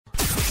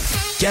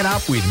Get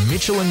up with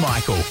Mitchell and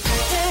Michael.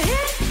 The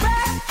Hit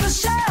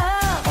Breakfast Show.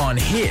 On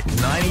Hit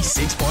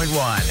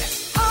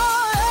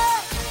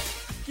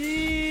 96.1.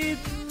 Good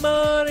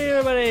morning,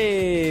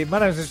 everybody. My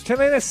name is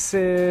Timmy. This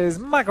is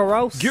Michael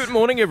Ross. Good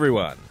morning,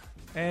 everyone.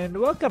 And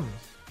welcome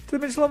to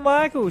the Mitchell and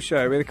Michael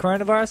Show, where the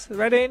coronavirus, the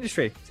radio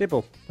industry.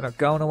 Simple. We're not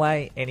going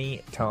away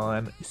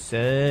anytime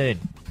soon.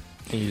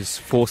 He's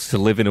forced to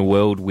live in a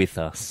world with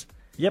us.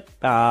 Yep.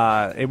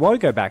 It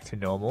won't go back to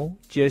normal.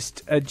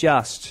 Just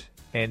adjust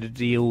and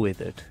deal with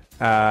it.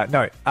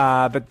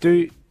 But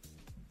do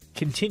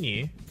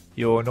continue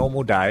your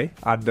normal day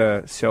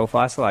under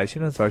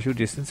self-isolation and social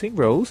distancing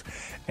rules,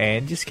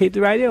 and just keep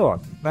the radio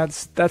on.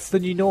 That's the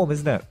new norm,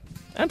 isn't it?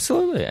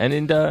 Absolutely. And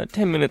in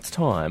 10 minutes'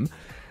 time,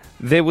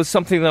 there was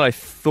something that I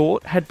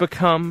thought had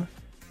become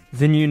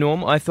the new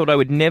norm. I thought I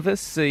would never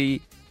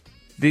see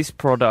this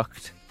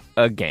product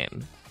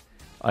again.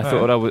 I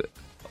thought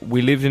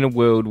we lived in a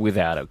world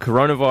without it.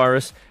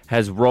 Coronavirus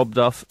has robbed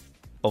us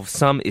of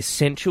some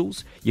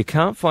essentials. You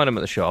can't find them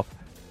at the shop,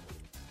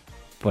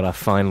 but I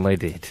finally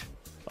did.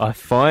 I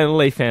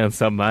finally found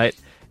some, mate.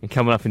 And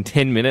coming up in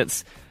 10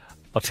 minutes,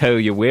 I'll tell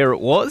you where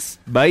it was.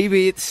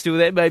 Maybe it's still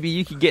there. Maybe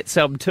you could get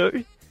some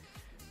too.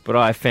 But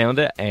I found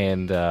it,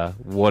 and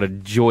what a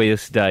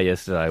joyous day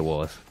yesterday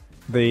was.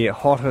 The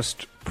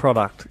hottest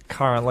product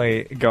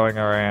currently going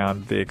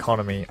around the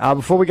economy.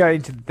 Before we go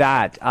into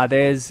that,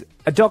 there's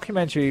a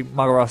documentary,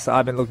 Michael Ross, that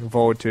I've been looking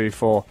forward to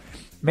for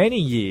many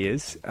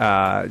years.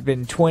 It's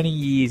been 20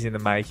 years in the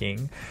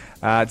making.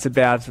 It's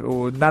about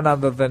none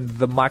other than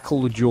the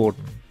Michael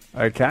Jordan,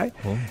 okay?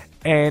 Oh.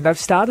 And I've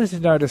started to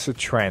notice a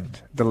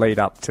trend, the lead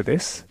up to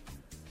this.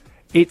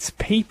 It's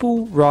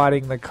people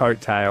riding the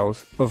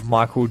coattails of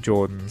Michael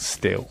Jordan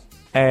still.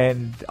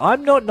 And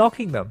I'm not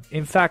knocking them.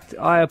 In fact,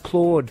 I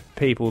applaud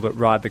people that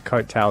ride the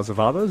coattails of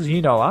others.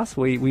 You know us.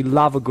 We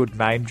love a good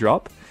name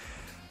drop.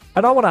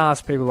 And I want to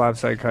ask people on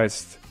Sunshine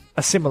Coast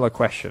a similar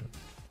question.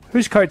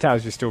 Whose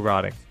coattails are you still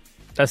riding?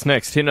 That's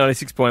next. Hit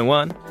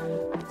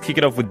 96.1. Kick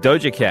it off with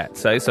Doja Cat.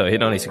 Say so.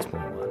 Hit 96.1.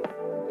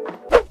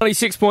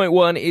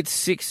 96.1,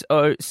 it's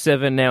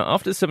 6:07 now.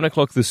 After 7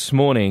 o'clock this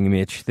morning,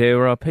 Mitch,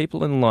 there are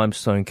people in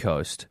Limestone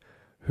Coast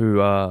who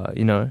are,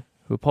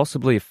 who are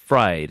possibly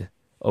afraid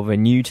of a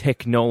new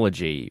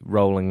technology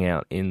rolling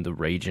out in the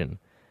region.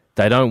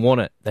 They don't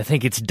want it. They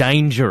think it's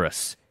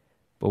dangerous.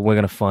 But we're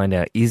going to find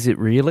out, is it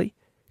really?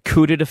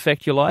 Could it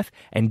affect your life?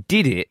 And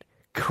did it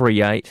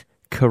create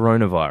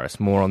coronavirus?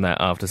 More on that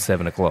after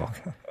 7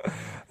 o'clock.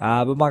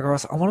 But Michael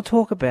Ross, I want to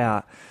talk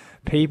about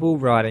people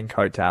riding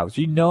coattails.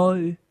 You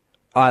know,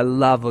 I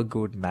love a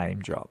good name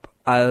drop.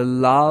 I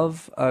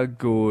love a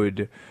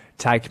good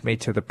take me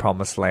to the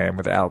promised land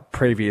with our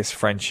previous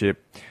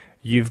friendship.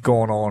 You've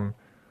gone on,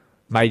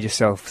 made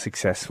yourself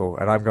successful,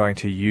 and I'm going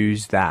to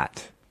use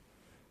that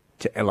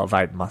to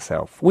elevate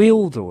myself. We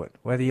all do it,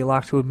 whether you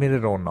like to admit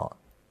it or not.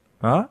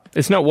 Right?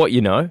 It's not what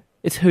you know,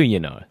 it's who you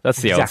know.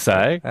 That's the old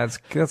saying. That's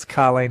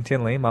Carleen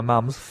Tinley, my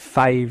mum's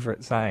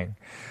favourite saying.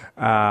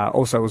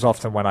 Also, it was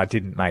often when I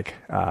didn't make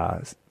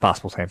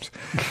basketball teams.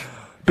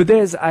 But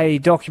there's a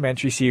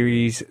documentary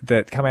series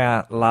that came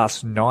out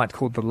last night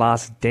called The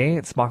Last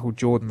Dance, Michael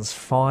Jordan's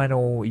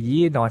final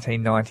year,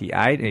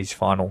 1998, his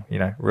final,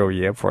 real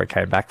year before he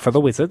came back for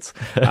the Wizards.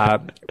 We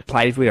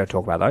don't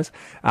talk about those.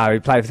 He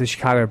played for the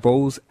Chicago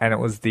Bulls, and it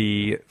was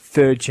the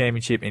third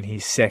championship in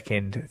his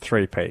second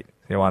three-peat.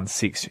 He won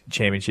 6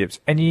 championships.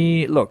 And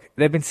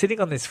they've been sitting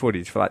on this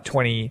footage for like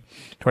 20,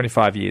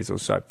 25 years or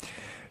so.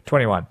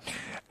 21.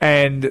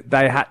 And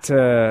they had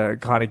to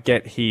kind of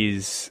get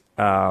his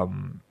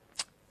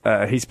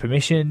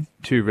permission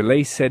to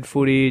release said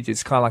footage.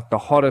 It's kind of like the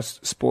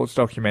hottest sports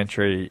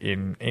documentary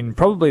in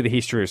probably the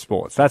history of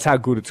sports. That's how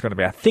good it's going to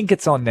be. I think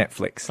it's on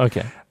Netflix.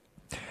 Okay.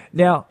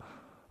 Now,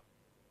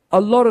 a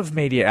lot of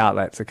media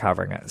outlets are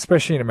covering it,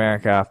 especially in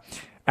America,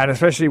 and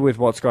especially with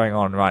what's going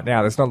on right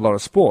now. There's not a lot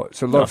of sport,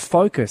 so a lot of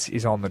focus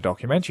is on the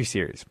documentary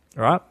series,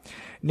 right?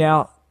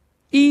 Now,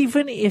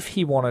 even if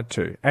he wanted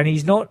to, and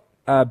he's not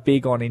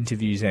big on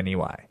interviews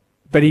anyway,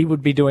 but he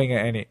would be doing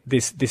it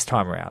this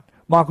time around.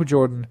 Michael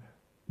Jordan,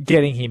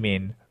 getting him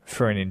in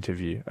for an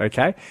interview,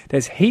 okay?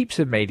 There's heaps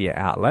of media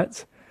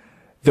outlets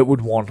that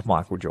would want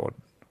Michael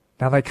Jordan.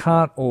 Now, they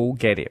can't all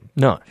get him.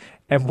 No.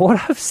 And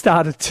what I've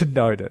started to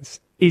notice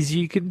is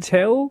you can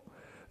tell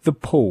the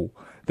pull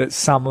that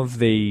some of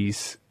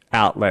these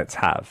outlets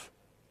have,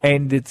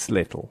 and it's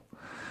little.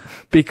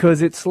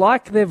 Because it's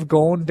like they've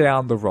gone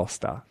down the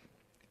roster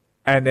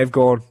and they've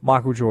gone,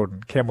 Michael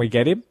Jordan, can we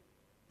get him?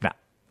 No.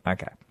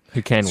 Okay.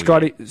 Who can we?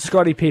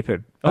 Scottie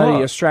Pippen. Oh,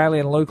 the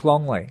Australian Luke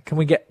Longley. Can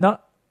we get... No,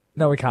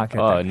 we can't get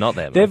that. Oh, not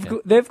that.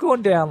 They've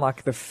gone down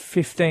like the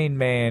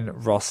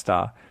 15-man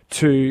roster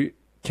to...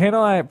 Can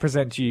I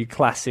present to you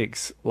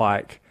classics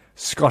like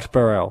Scott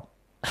Burrell?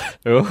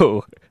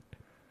 Oh,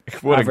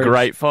 what a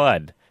great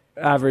find.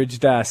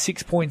 Averaged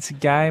 6 points a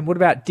game. What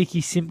about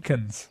Dickie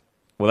Simpkins?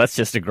 Well, that's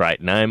just a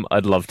great name.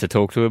 I'd love to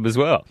talk to him as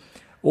well.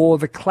 Or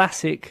the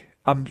classic,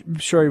 I'm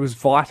sure he was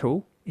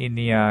vital in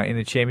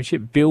the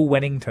championship, Bill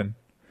Wennington.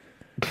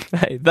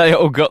 Hey, they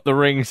all got the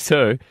rings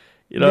too.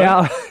 You know,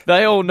 Now-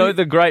 they all know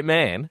the great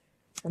man.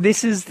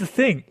 This is the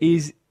thing,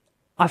 is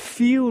I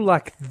feel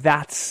like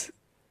that's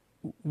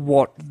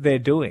what they're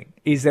doing.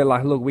 Is they're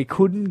like, look, we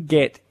couldn't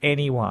get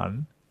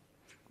anyone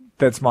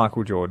that's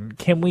Michael Jordan.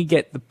 Can we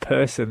get the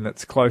person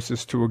that's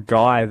closest to a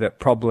guy that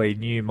probably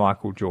knew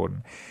Michael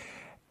Jordan?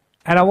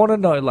 And I want to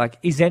know, like,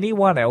 is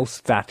anyone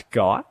else that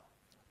guy?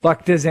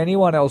 Like, does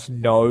anyone else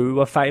know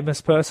a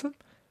famous person?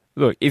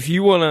 Look, if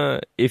you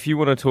wanna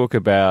talk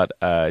about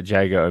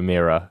Jago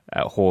O'Meara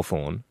at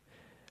Hawthorn,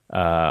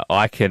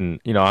 I can,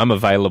 I'm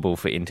available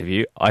for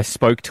interview. I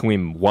spoke to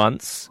him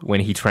once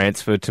when he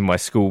transferred to my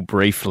school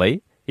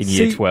briefly in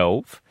year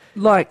 12.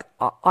 Like,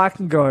 I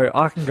can go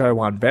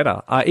one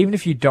better. Even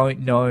if you don't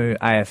know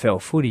AFL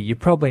footy, you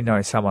probably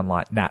know someone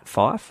like Nat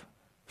Fyfe,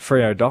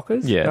 Freo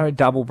Dockers, Yeah.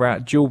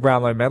 dual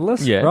Brownlow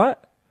medalist, Yeah. right?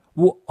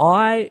 Well,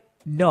 I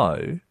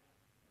know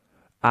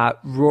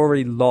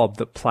Rory Lobb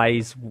that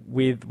plays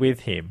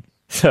with him.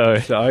 So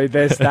So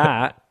there's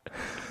that.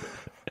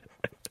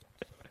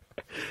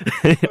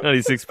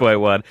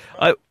 96.1.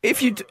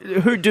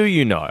 Who do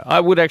you know? I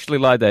would actually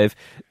like Dave.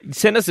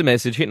 Send us a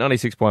message. Hit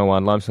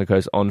 96.1 Limestone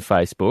Coast on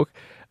Facebook.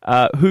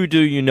 Who do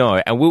you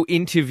know? And we'll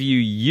interview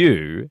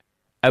you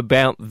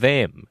about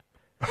them.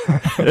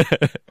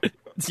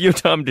 It's your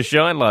time to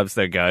shine,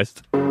 Limestone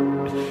Coast.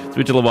 It's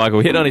Mitchell and Michael.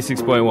 Hit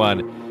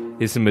 96.1.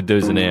 Here's some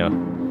Medusa now.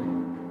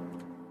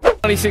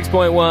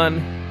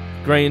 96.1.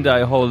 Green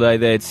Day holiday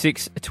there at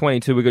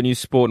 6:22. We've got new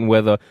sport and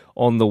weather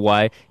on the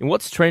way. And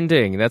what's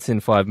trending? That's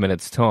in 5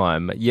 minutes'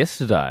 time.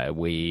 Yesterday,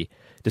 we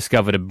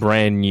discovered a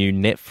brand new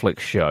Netflix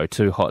show,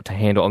 Too Hot to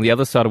Handle. On the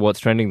other side of what's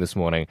trending this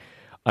morning,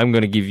 I'm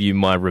going to give you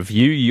my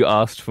review. You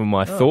asked for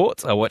my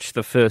thoughts. I watched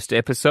the first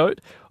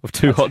episode of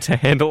Too Hot to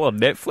Handle on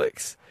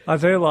Netflix. I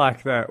do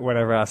like that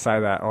whenever I say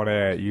that on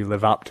air, you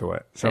live up to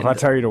it. So if I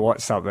tell you to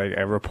watch something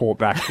and report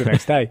back the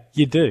next day,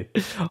 you do.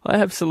 I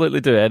absolutely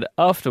do. And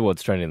after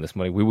what's trending this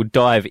morning, we will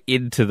dive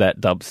into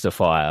that dumpster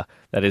fire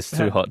that is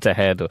Too Hot to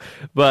Handle.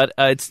 But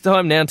it's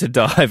time now to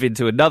dive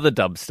into another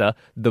dumpster,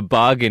 the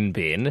bargain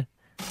bin.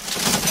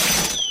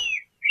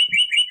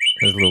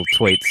 There's little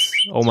tweets.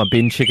 All my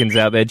bin chickens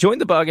out there. Join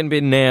the bargain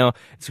bin now.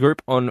 It's a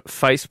group on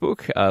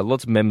Facebook.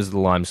 Lots of members of the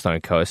Limestone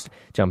Coast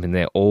jump in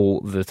there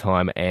all the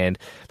time. And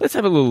let's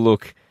have a little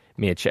look,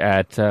 Mitch,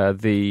 at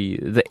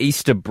the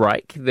Easter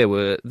break. There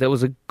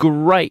was a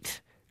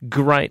great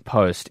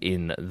post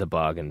in the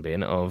bargain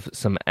bin of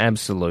some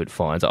absolute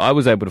finds. I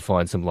was able to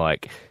find some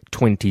like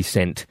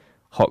 20-cent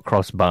hot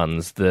cross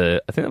buns.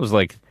 I think that was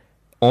like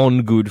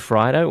on Good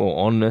Friday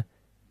or on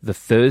the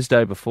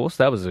Thursday before,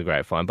 so that was a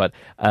great find. But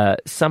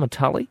Summer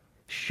Tully,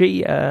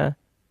 she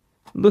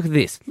look at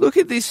this. Look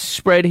at this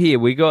spread here.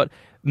 We got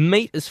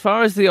meat as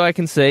far as the eye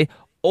can see,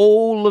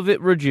 all of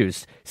it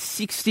reduced.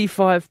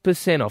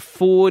 65% off,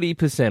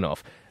 40%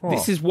 off. Oh.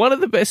 This is one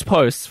of the best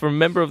posts from a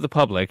member of the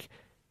public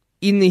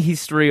in the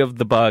history of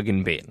the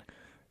bargain bin.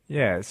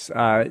 Yes,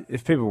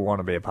 if people want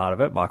to be a part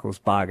of it, Michael's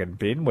Bargain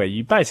Bin, where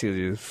you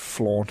basically just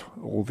flaunt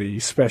all the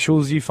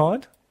specials you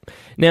find.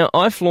 Now,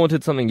 I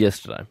flaunted something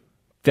yesterday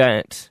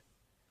that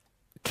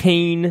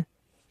keen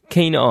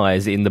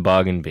eyes in the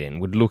bargain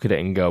bin would look at it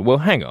and go, well,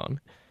 hang on.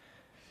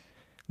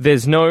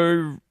 There's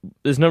no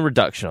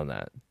reduction on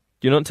that.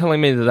 You're not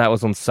telling me that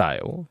was on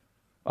sale.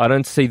 I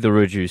don't see the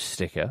reduced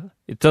sticker.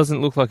 It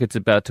doesn't look like it's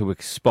about to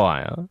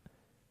expire.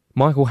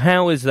 Michael,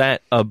 how is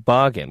that a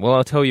bargain? Well,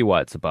 I'll tell you why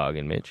it's a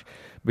bargain, Mitch.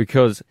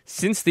 Because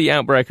since the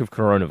outbreak of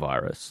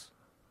coronavirus,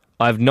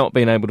 I've not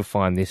been able to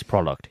find this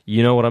product.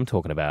 You know what I'm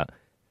talking about.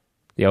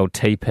 The old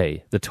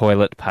TP, the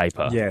toilet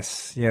paper.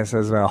 Yes,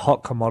 as a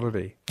hot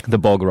commodity. The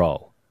bog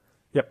roll.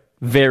 Yep.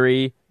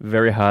 Very,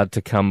 very hard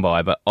to come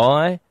by. But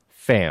I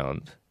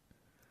found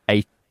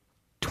a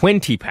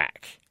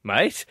 20-pack,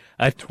 mate.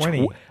 A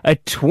 20? A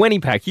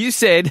 20-pack. You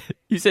said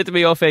to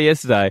me off air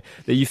yesterday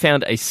that you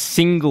found a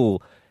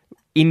single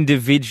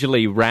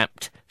individually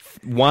wrapped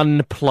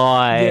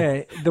one-ply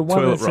Yeah, the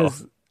one toilet that roll.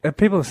 says...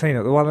 people have seen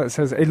it. The one that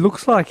says it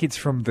looks like it's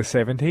from the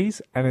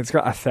 70s, and it's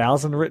got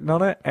 1,000 written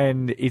on it,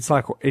 and it's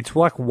like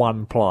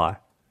one ply.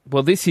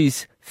 Well, this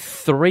is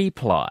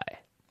 3-ply.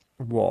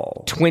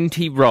 Whoa!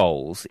 20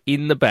 rolls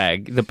in the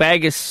bag. The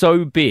bag is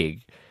so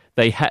big,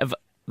 they have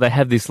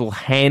this little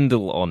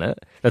handle on it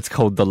that's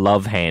called the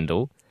love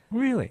handle,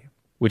 Really?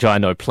 which I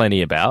know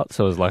plenty about.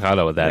 So I was like, I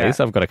know what that Yeah. is.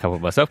 I've got a couple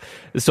myself.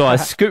 So I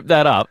scooped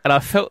that up, and I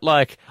felt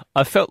like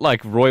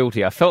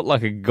royalty. I felt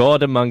like a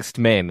god amongst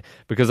men,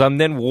 because I'm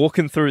then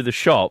walking through the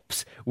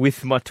shops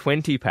with my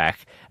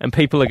 20-pack, and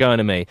people are going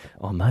to me,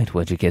 "Oh, mate,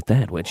 where'd you get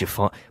that? Where'd you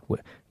find?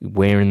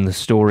 Where in the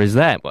store is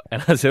that?"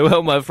 And I said,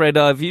 "Well, my friend,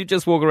 if you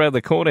just walk around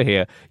the corner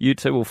here, you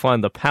too will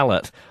find the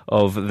pallet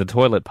of the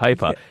toilet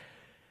paper."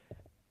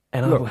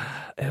 And Look,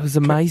 it was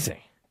amazing.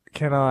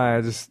 Can I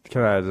just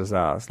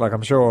ask? Like,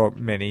 I'm sure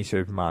many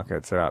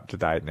supermarkets are up to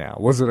date now.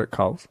 Was it at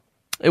Coles?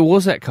 It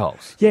was at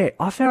Coles. Yeah,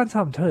 I found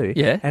some too.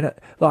 Yeah. And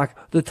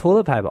the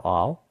toilet paper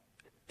aisle,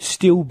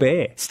 still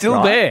bare.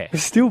 Still bare.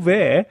 It's still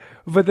bare.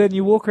 But then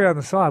you walk around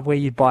the side where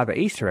you buy the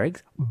Easter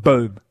eggs,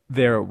 boom,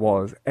 there it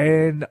was.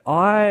 And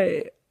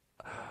I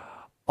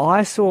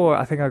I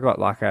think I got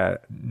like a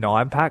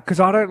 9-pack because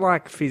I don't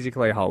like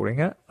physically holding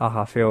it.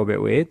 I feel a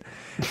bit weird.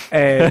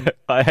 And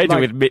I hate to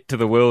admit to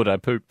the world I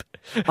poop.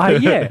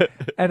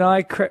 And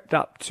I crept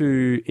up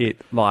to it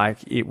like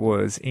it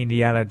was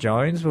Indiana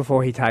Jones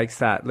before he takes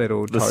that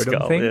little totem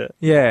skull, thing.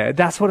 Yeah,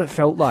 that's what it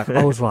felt like.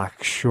 I was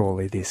like,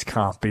 surely this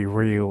can't be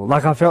real.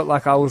 Like, I felt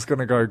like I was going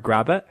to go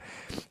grab it,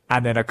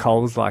 and then a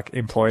Coles like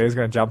employer's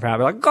going to jump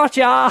out and be like,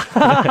 gotcha!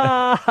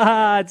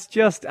 It's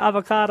just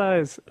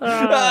avocados.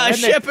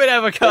 Shepherd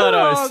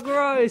avocados. Oh,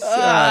 gross.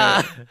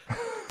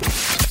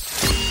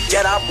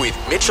 Get up with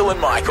Mitchell and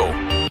Michael.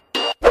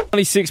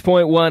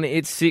 96.1,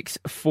 it's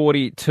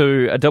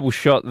 6:42. A double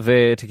shot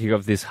there to kick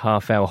off this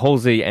half hour.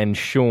 Halsey and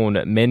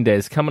Shawn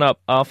Mendes coming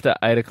up after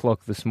 8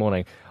 o'clock this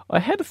morning. I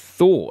had a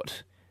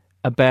thought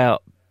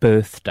about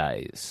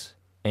birthdays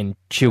and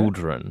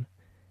children,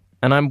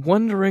 and I'm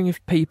wondering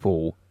if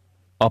people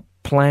are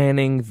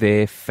planning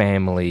their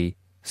family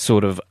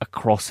sort of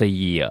across a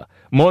year.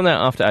 More on that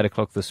after 8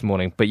 o'clock this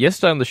morning. But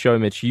yesterday on the show,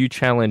 Mitch, you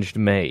challenged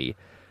me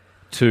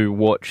to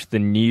watch the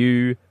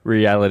new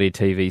reality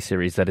TV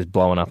series that is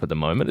blowing up at the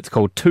moment. It's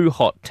called Too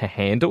Hot to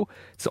Handle.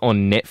 It's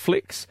on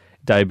Netflix.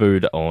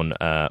 Debuted on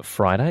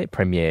Friday,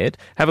 premiered.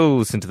 Have a little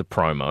listen to the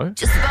promo.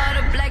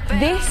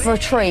 This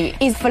retreat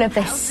is full of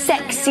the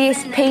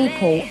sexiest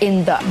people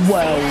in the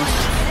world.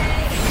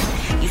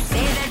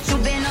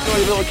 A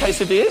little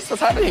quesadillas?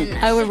 What's happening?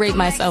 I would rate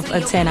myself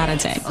a 10 out of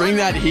 10. Bring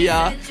that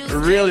here,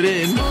 reel it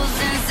in.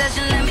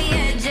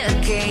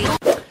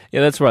 Yeah,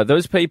 that's right.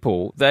 Those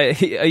people, are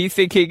you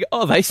thinking,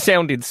 oh, they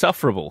sound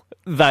insufferable?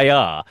 They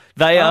are.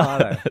 They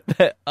are.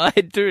 I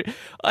do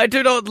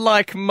not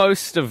like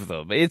most of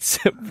them. It's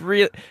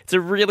a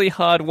really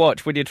hard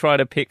watch when you're trying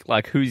to pick,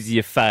 like, who's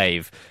your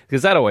fave,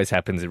 because that always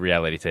happens in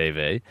reality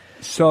TV.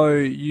 So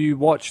you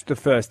watched the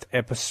first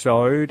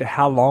episode.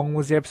 How long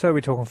was the episode? We're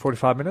talking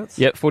 45 minutes?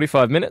 Yep,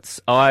 45 minutes.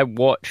 I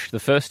watched the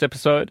first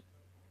episode.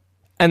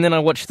 And then I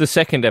watched the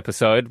second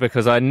episode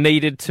because I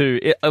needed to.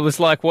 It was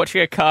like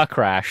watching a car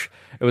crash.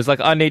 It was like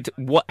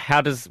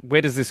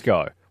where does this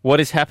go? What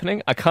is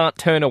happening? I can't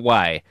turn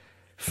away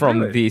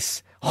from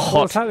this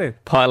hot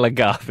pile of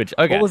garbage.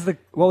 Okay. What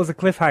was the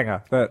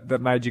cliffhanger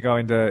that made you go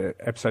into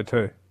episode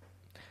 2?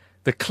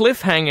 The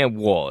cliffhanger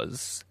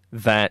was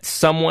that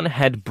someone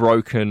had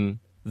broken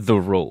the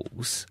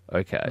rules.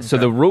 Okay. So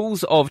the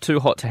rules of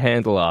Too Hot to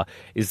Handle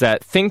is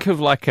that think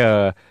of like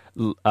a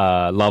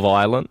Love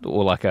Island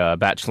or like a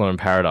Bachelor in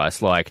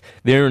Paradise. Like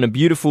they're in a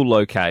beautiful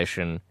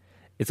location.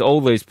 It's all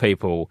these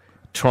people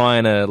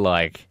trying to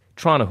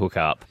hook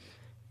up,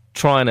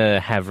 trying to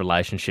have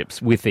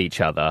relationships with each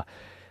other.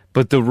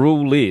 But the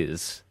rule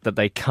is that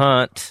they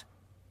can't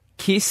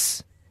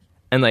kiss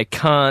and they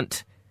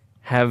can't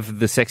have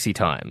the sexy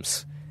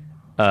times.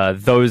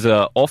 Those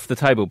are off the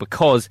table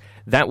because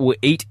that will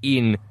eat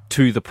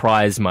into the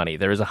prize money.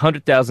 There is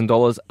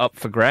 $100,000 up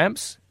for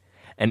grabs.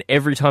 And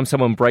every time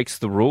someone breaks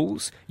the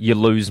rules, you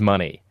lose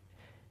money.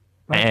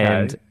 Okay.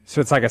 And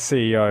so it's like a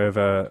CEO of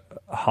a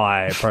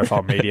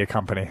high-profile media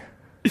company.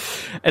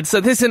 And so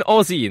there's an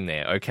Aussie in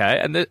there,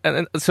 okay?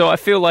 And so I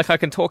feel like I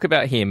can talk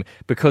about him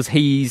because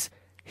he's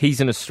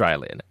an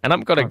Australian. And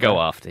I'm going to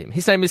go after him.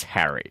 His name is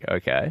Harry,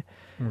 okay?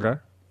 Okay.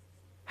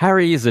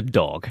 Harry is a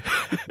dog.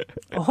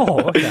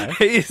 Oh, okay.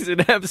 He is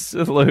an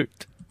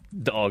absolute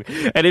dog.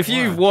 And if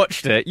you've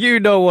watched it, you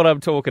know what I'm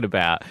talking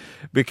about.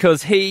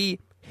 Because he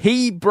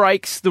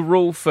breaks the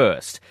rule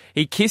first.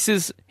 He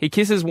kisses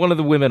one of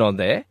the women on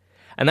there,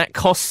 and that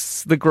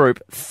costs the group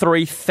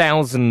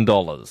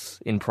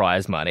 $3,000 in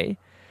prize money.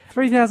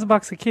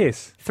 $3,000 a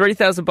kiss.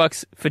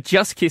 $3,000 for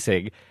just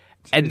kissing,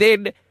 and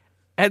then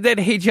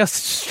he just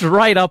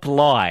straight up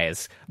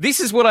lies. This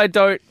is what I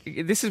don't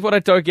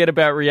get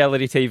about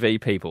reality TV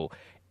people.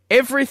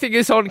 Everything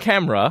is on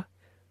camera.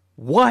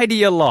 Why do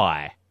you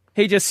lie?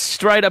 He just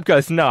straight up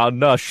goes,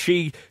 no,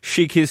 she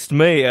kissed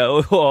me,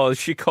 or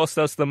she cost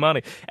us the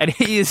money. And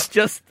he's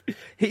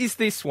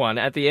this one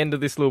at the end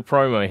of this little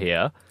promo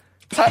here.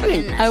 What's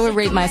happening? I would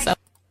rate myself.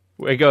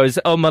 Where it goes,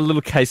 oh, my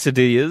little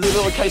quesadillas.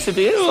 Little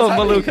quesadillas? Oh,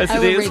 my little quesadillas. I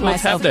would rate What's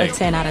myself happening? a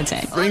 10 out of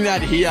 10. Bring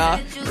that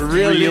here,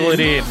 reel Reel it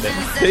in.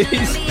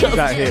 He's just,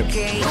 That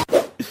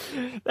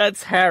him.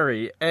 that's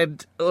Harry.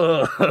 And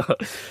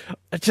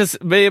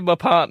just me and my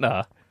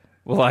partner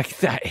were like,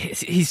 that.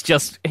 He's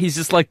just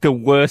like the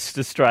worst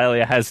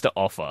Australia has to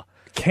offer.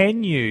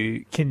 Can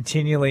you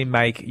continually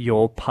make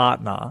your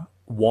partner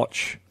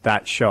watch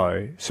that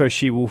show so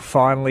she will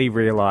finally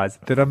realise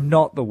that I'm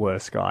not the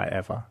worst guy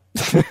ever?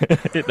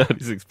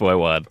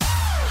 96.1.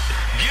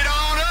 Get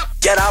on up.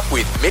 Get up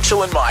with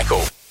Mitchell and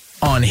Michael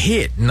on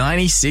Hit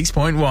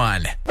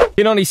 96.1.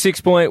 In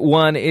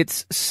 96.1,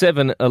 it's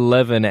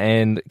 7:11,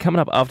 and coming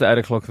up after 8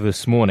 o'clock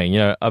this morning,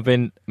 I've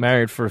been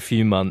married for a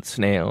few months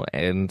now,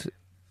 and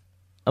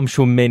I'm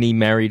sure many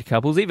married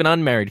couples, even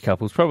unmarried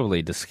couples,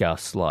 probably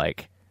discuss,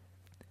 like,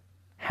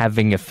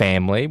 having a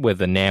family,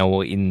 whether now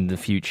or in the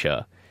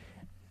future.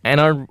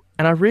 And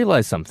I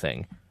realised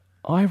something.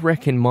 I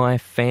reckon my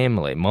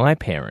family, my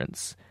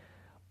parents,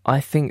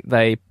 I think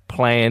they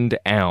planned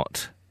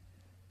out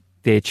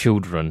their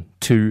children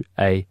to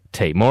a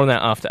T. More on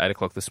that after 8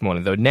 o'clock this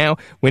morning, though. Now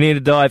we need to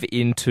dive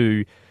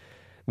into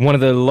one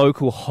of the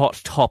local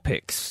hot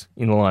topics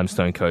in the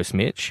Limestone Coast,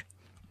 Mitch.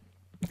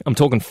 I'm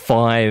talking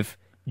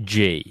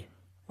 5G.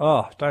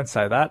 Oh, don't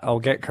say that. I'll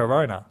get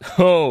corona.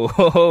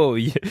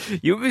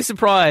 You'll be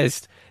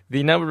surprised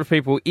the number of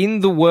people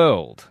in the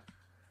world,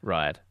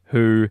 right,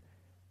 who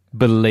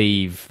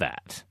believe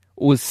that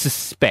or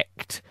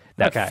suspect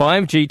that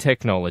 5G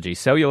technology,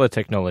 cellular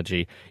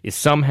technology, is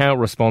somehow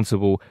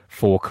responsible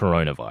for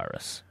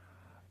coronavirus.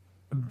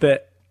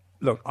 But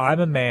look, I'm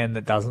a man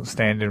that doesn't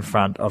stand in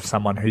front of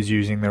someone who's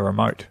using the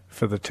remote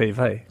for the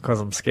TV because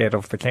I'm scared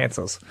of the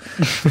cancers.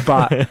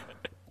 But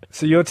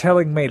so you're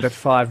telling me that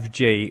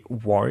 5G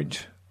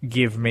won't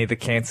give me the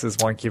cancers,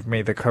 won't give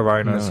me the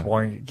coronas,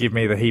 won't give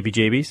me the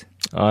heebie-jeebies?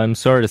 I'm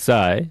sorry to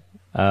say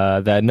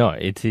that no,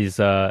 it is.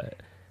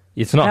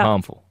 It's not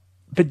harmful.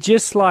 But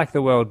just like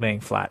the world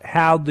being flat,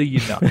 how do you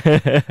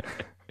know?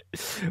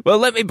 Well,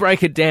 let me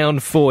break it down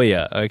for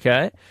you,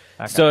 okay?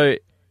 So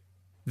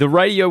the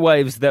radio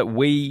waves that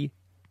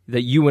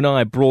you and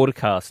I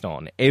broadcast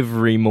on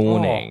every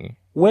morning,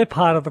 we're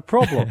part of the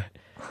problem.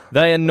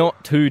 they are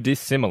not too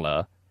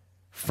dissimilar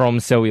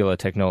from cellular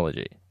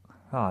technology.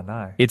 Oh,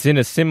 no. It's in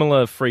a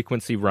similar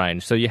frequency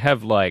range. So you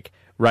have like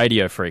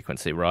radio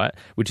frequency, right?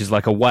 Which is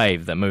like a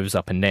wave that moves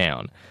up and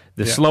down.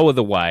 The slower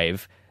the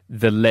wave,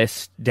 the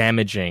less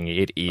damaging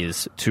it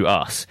is to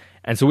us.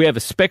 And so we have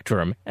a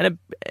spectrum, and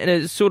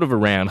it's sort of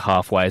around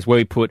halfway is where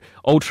we put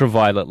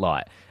ultraviolet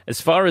light. As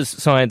far as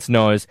science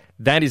knows,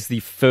 that is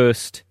the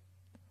first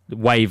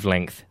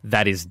wavelength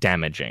that is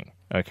damaging.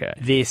 Okay.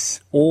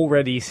 This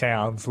already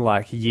sounds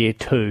like year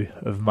 2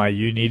 of my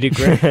uni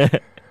degree.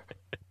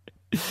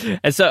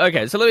 And so,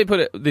 so let me put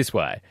it this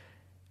way.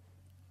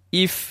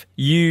 If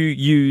you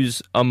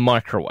use a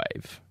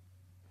microwave,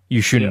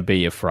 you shouldn't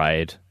be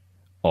afraid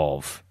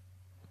of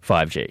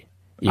 5G.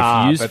 If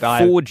you use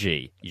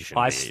 4G, you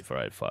shouldn't be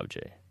afraid of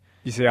 5G.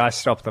 You see, I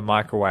stop the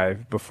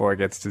microwave before it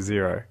gets to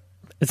 0.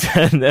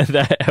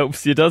 That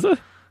helps you, does it?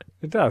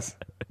 It does.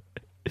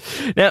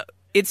 Now,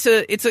 it's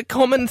a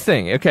common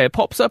thing. Okay, it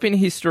pops up in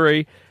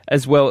history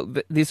as well.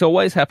 This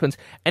always happens,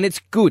 and it's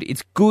good.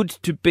 It's good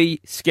to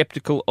be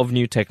skeptical of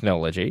new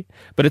technology,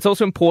 but it's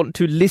also important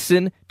to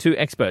listen to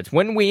experts.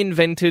 When we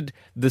invented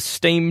the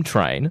steam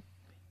train,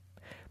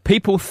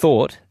 people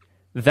thought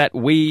that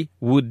we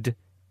would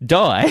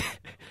die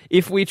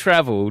if we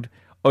travelled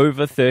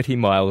over 30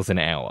 miles an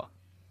hour.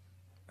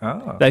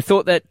 Oh. They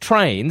thought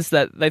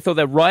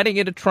that riding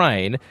in a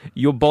train,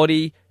 your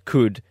body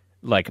could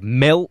like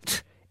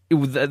melt.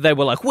 They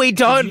were like, we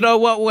don't know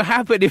what will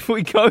happen if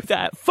we go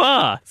that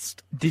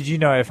fast. Did you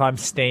know if I'm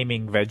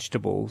steaming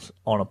vegetables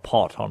on a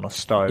pot, on a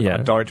stove, I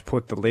don't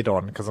put the lid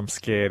on because I'm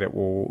scared it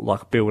will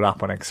like build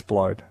up and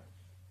explode?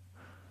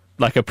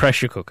 Like a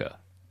pressure cooker?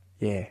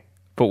 Yeah.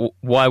 But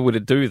why would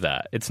it do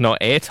that? It's not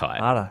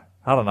airtight. I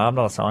don't know. I'm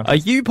not a scientist.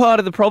 Are you part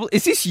of the problem?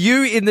 Is this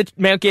you in the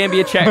Mount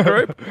Gambier chat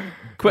group?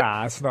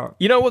 Nah, it's not.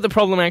 You know what the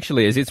problem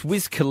actually is? It's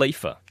Wiz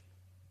Khalifa.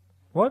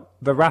 What?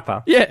 The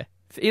rapper? Yeah.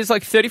 He has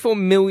like 34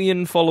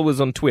 million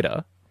followers on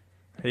Twitter.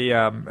 He,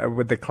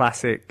 with the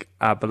classic,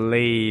 I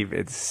believe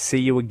it's See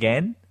You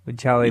Again with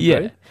Charlie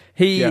Puth.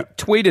 He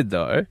tweeted,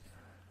 though,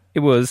 it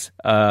was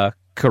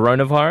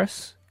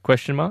coronavirus, ?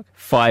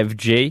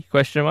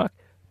 5G, ?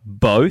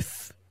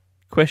 Both, ?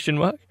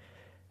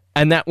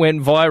 And that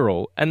went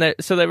viral. And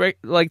that's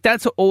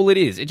all it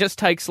is. It just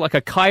takes like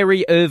a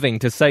Kyrie Irving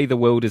to say the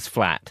world is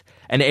flat,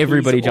 and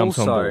everybody jumps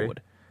on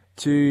board.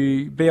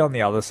 To be on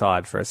the other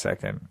side for a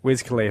second,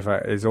 Wiz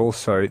Khalifa is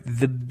also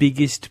the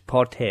biggest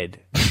pothead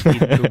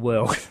in the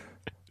world.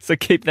 So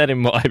keep that in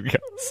mind,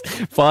 guys.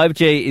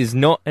 5G is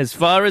not, as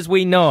far as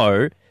we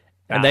know,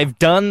 and they've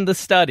done the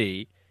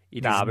study,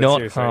 it is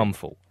not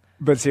harmful.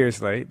 But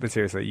seriously,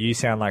 you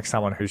sound like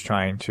someone who's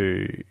trying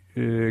to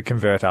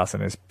convert us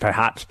and is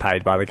perhaps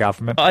paid by the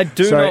government. I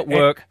do not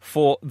work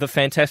for the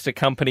fantastic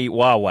company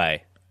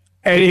Huawei.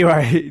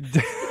 Anyway,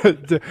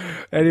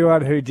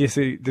 anyone who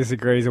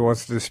disagrees or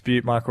wants to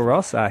dispute Michael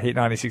Ross, hit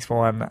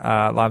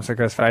 96.1 Limestone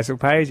Coast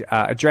Facebook page,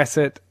 address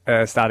it,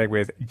 starting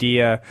with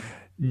Dear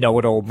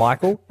Know-It-All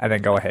Michael, and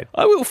then go ahead.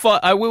 I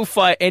will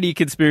fight any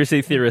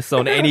conspiracy theorists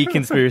on any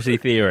conspiracy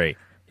theory.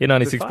 Hit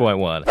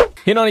 96.1.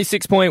 Hit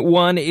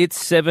 96.1, it's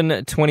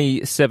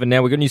 7:27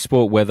 now. We've got new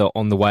sport weather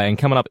on the way, and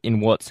coming up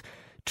in what's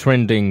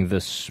trending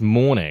this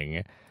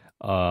morning,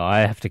 I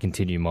have to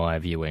continue my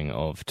viewing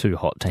of Too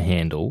Hot to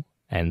Handle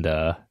and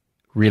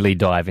really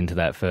dive into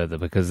that further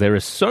because there are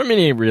so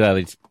many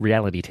reality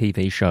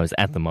TV shows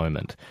at the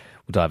moment.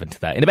 We'll dive into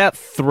that in about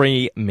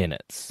 3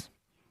 minutes.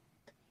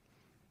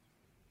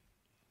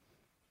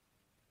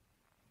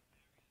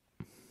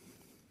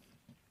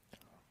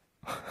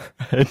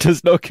 It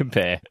does not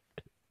compare.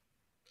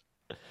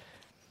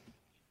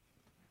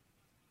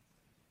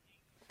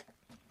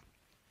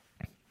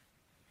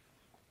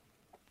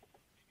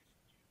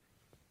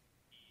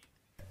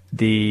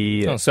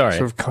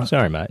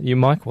 Sorry, mate. Your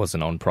mic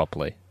wasn't on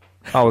properly.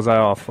 Oh, was I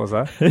off? Was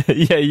I?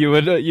 Yeah, you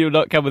were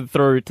not coming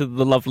through to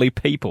the lovely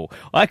people.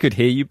 I could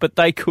hear you, but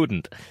they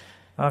couldn't.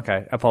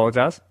 Okay,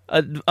 apologise.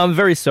 I'm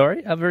very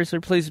sorry.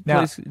 Please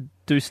Now-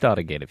 do start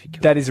again if you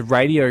can. That is a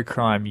radio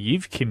crime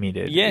you've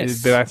committed.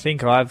 Yes. But I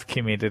think I've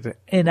committed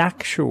an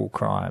actual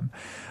crime.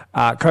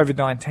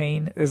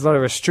 COVID-19, there's a lot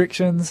of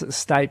restrictions,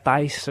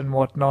 state-based and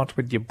whatnot,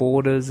 with your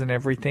borders and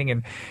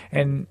everything.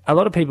 And a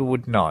lot of people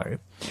would know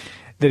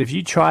that if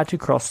you try to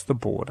cross the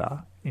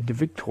border into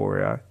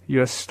Victoria,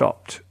 you are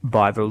stopped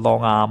by the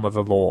long arm of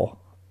the law.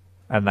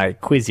 And they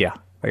quiz you.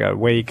 They go,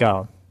 where you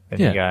going? And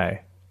you go,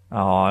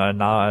 oh,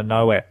 no,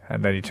 nowhere.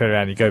 And then you turn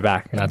around and you go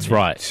back. And That's you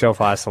right.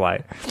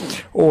 Self-isolate.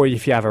 Or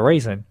if you have a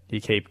reason, you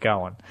keep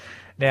going.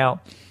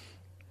 Now,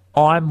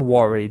 I'm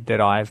worried that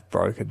I've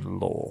broken the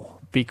law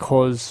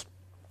because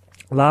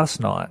last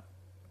night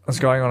I was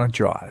going on a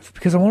drive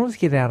because I wanted to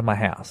get out of my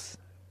house,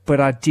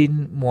 but I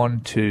didn't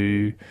want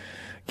to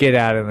get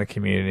out in the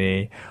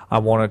community. I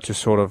wanted to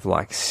sort of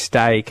like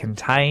stay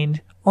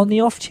contained on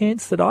the off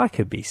chance that I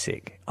could be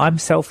sick. I'm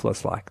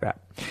selfless like that.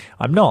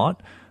 I'm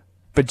not,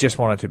 but just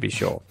wanted to be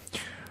sure.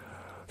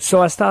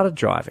 So I started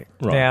driving.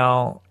 Right.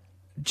 Now,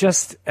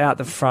 just out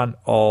the front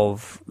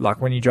of,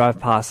 like, when you drive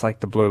past, like,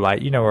 the Blue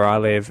Lake, you know where I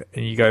live,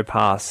 and you go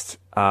past,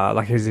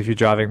 like, as if you're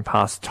driving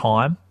past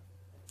Time,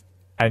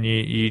 and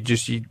I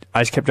just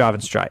kept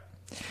driving straight.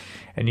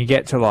 And you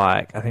get to,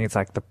 like, I think it's,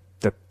 like,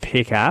 the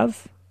Pick Ave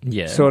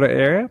sort of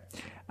area,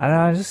 and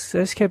I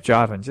just kept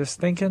driving, just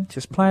thinking,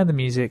 just playing the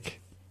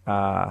music,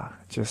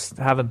 just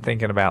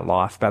thinking about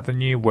life, about the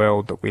new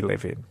world that we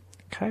live in,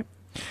 okay?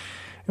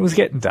 It was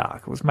getting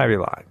dark. It was maybe,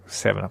 like,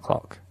 7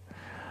 o'clock.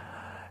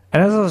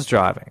 And as I was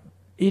driving,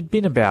 it'd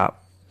been about,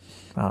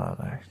 I don't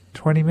know,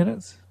 20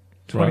 minutes,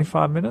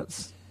 25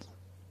 minutes,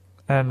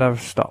 and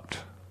I've stopped.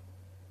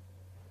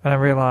 And I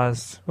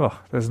realised,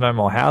 there's no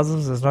more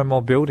houses, there's no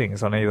more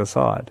buildings on either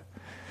side.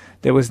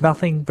 There was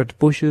nothing but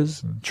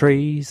bushes and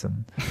trees,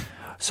 and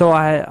so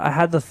I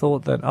had the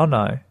thought that, oh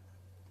no,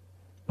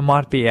 I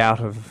might be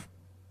out of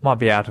Mount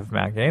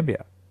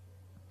Gambier.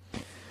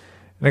 And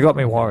it got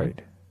me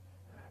worried.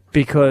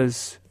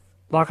 Because,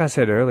 like I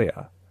said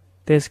earlier,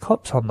 there's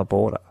cops on the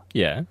border.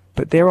 Yeah.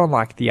 But they're on,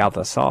 like, the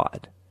other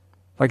side.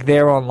 Like,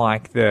 they're on,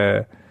 like,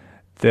 the...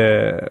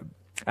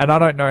 And I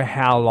don't know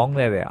how long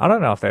they're there. I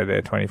don't know if they're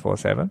there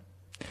 24/7.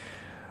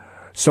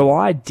 So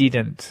I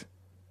didn't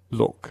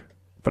look.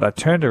 But I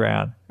turned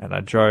around and I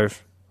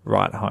drove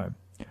right home.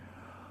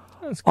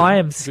 That's good. I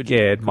am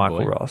scared, Good Michael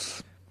boy.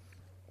 Ross,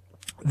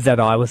 that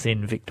I was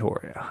in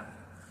Victoria.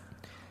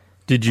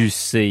 Did you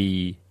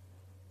see...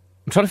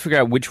 I'm trying to figure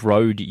out which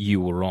road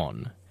you were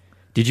on.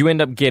 Did you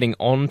end up getting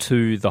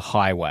onto the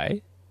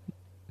highway?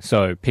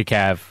 So Pick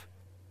Ave,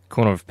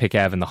 corner of Pick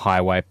Ave and the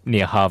highway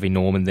near Harvey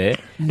Norman there?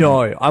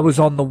 No, I was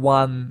on the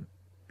one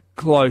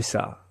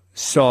closer.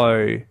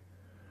 So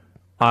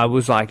I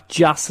was like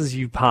just as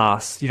you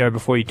pass,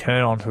 before you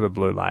turn onto the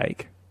Blue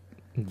Lake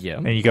Yeah.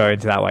 and you go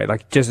into that way,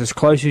 like just as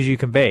close as you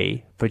can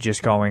be, but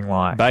just going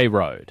like, Bay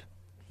Road.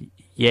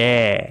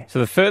 yeah. So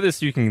the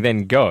furthest you can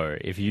then go,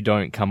 if you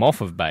don't come off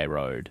of Bay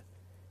Road,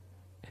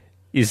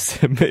 is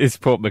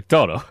Port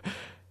MacDonald.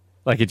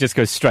 Like it just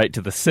goes straight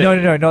to the sea.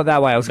 No, not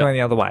that way. I was going the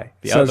other way.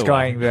 The So I was other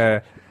going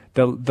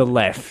the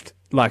left.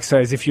 Like, so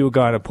as if you were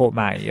going to Port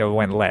May, you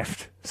went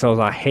left. So I was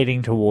like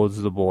heading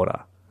towards the border.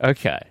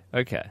 Okay.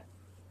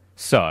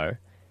 So,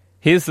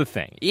 here's the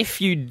thing.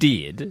 If you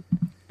did,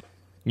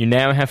 you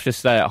now have to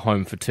stay at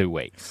home for 2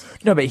 weeks.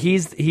 No, but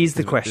here's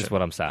the question. Is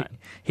what I'm saying.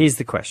 Here's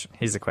the question.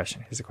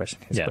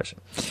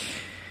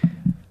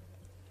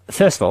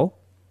 First of all,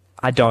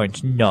 I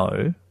don't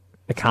know.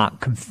 I can't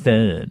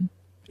confirm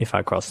if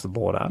I cross the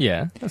border.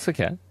 Yeah, that's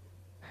okay.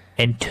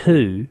 And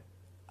 2,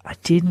 I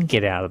didn't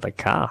get out of the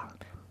car.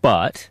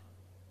 But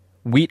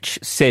which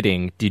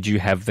setting did you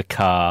have the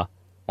car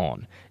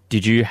on?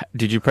 Did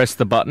you press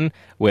the button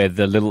where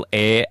the little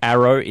air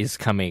arrow is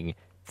coming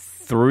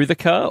through the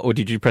car, or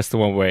did you press the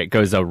one where it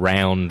goes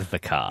around the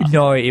car?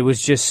 No, it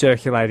was just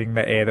circulating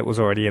the air that was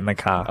already in the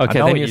car. Okay, I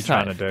know then what you're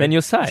trying to safe. do. Then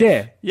you're safe.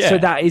 Yeah.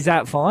 So is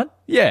that fine?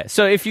 Yeah.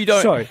 So if you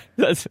don't, So,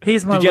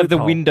 here's my did you have the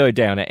loophole. window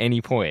down at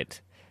any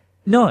point?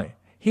 No.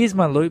 Here's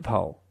my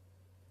loophole.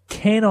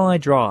 Can I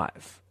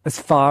drive as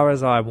far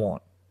as I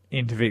want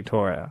into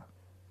Victoria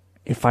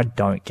if I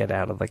don't get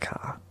out of the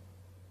car?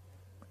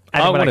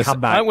 And then when I come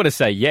back, I want to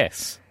say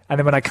yes. and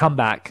then when I come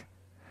back,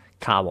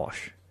 car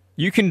wash.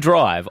 You can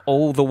drive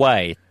all the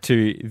way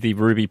to the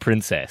Ruby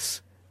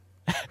Princess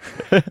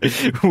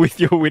with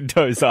your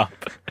windows up.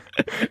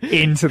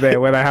 Into there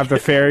where they have the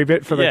ferry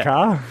bit for the Yeah.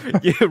 car.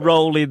 You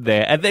roll in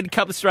there and then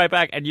come straight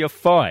back and you're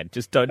fine.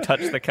 Just don't touch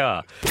the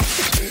car.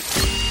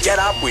 Get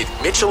up with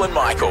Mitchell and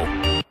Michael.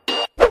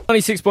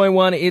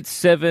 96.1, it's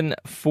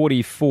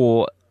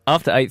 7:44.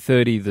 After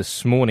 8:30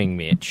 this morning,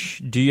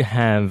 Mitch, do you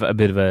have a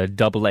bit of a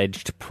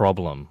double-edged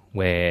problem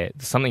where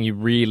something you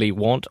really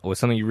want or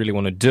something you really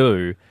want to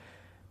do,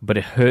 but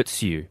it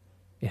hurts you?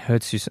 It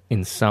hurts you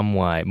in some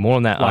way. More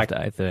on that Like-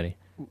 after 8:30.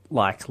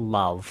 Like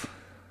love.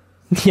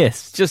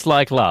 Yes, just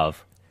like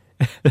love.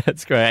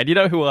 That's great. And you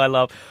know who I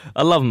love?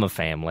 I love my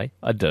family.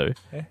 I do.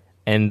 Yeah.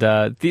 And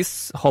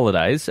this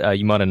holidays,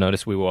 you might have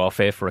noticed we were off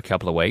air for a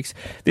couple of weeks.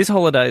 This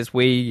holidays,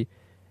 we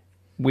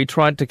we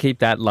tried to keep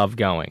that love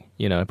going,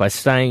 by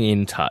staying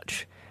in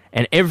touch.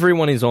 And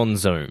everyone is on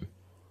Zoom.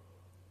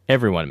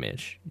 Everyone,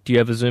 Mitch. Do you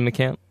have a Zoom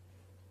account?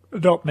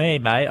 Not me,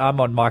 mate. I'm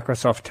on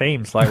Microsoft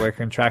Teams, like we're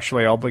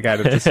contractually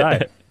obligated to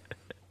say.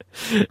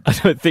 I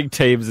don't think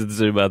Teams and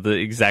Zoom are the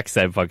exact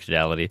same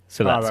functionality,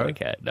 so that's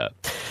okay. No.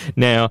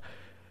 Now,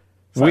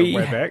 So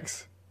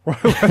WebEx?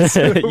 WebEx.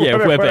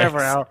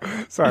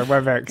 Sorry,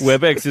 WebEx.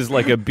 WebEx is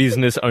like a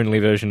business-only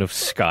version of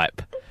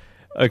Skype.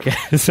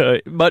 Okay, so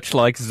much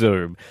like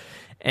Zoom.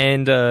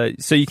 And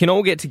so you can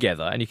all get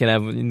together and you can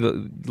have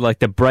like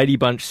the Brady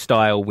Bunch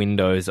style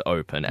windows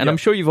open. And I'm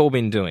sure you've all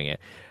been doing it.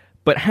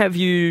 But have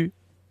you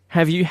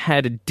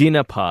had a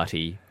dinner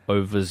party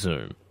over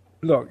Zoom?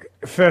 Look,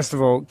 first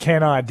of all,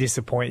 can I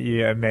disappoint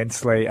you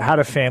immensely? I had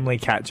a family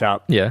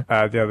catch-up the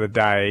other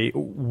day.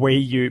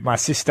 My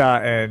sister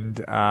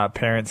and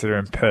parents that are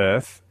in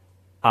Perth,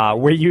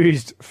 we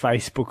used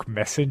Facebook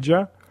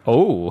Messenger.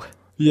 Oh.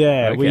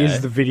 Yeah, okay. we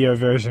used the video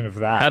version of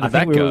that. How did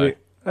that go? It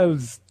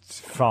was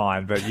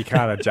fine, but you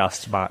can't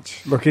adjust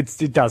much. Look, it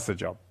does the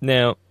job.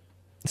 Now,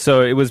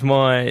 so it was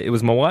my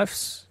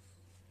wife's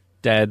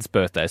dad's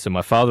birthday, so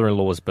my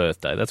father-in-law's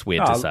birthday. That's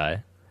weird to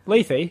say.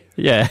 Lethe.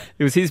 Yeah,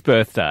 it was his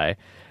birthday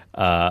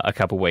a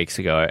couple of weeks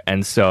ago.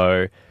 And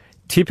so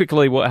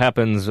typically what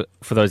happens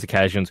for those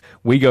occasions,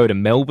 we go to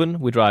Melbourne,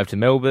 we drive to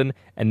Melbourne,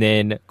 and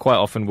then quite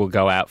often we'll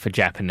go out for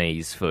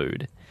Japanese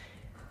food.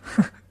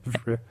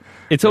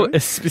 It's all,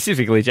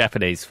 specifically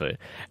Japanese food.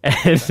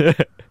 And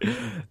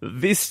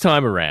this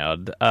time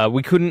around,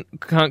 we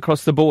can't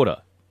cross the border.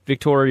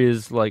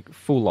 Victoria's like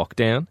full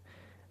lockdown,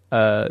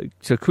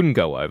 so couldn't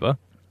go over.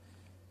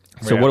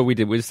 So what we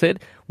did? We said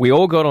we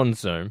all got on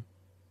Zoom,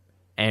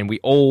 and we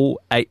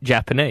all ate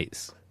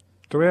Japanese.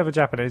 Do we have a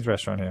Japanese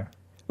restaurant here?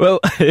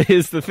 Well,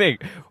 here's the thing.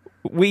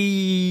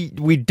 We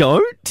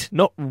don't.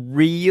 Not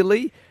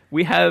really.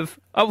 We have...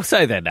 I will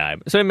say their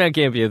name. So in Mount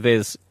Gambier,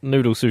 there's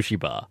Noodle Sushi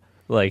Bar.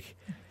 Like...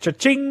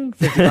 Cha-ching!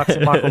 $50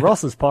 in Michael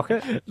Ross's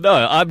pocket. No,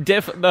 I'm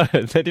definitely... No,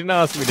 they didn't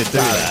ask me to do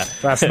that.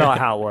 That's not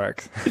how it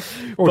works.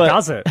 Or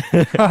does it?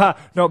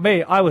 Not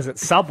me. I was at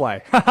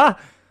Subway.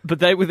 But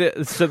they were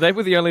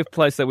the only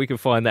place that we could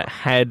find that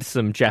had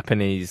some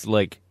Japanese,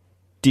 like,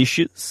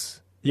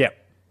 dishes. Yep.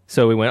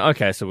 So we went,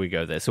 okay, so we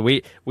go there. So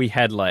we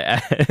had, like,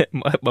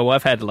 my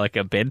wife had, like,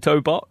 a bento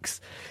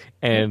box.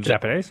 And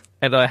Japanese?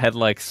 And I had,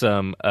 like,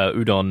 some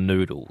udon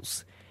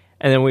noodles.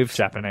 And then we've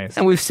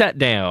sat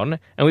down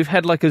and we've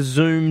had, like, a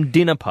Zoom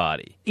dinner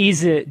party.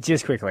 Is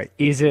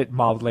it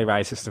mildly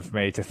racist of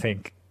me to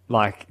think,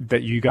 like,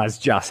 that you guys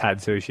just had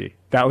sushi?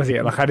 That was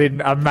it. Like, I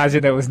didn't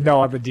imagine there was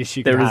no other dish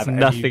you could have. There is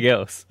nothing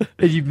else.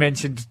 You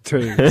mentioned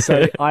two.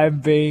 So I'm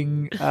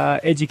being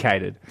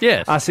educated.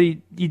 Yes. So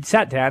you'd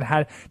sat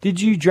down.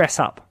 Did you dress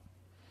up?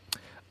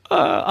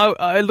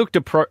 I looked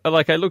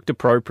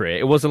appropriate.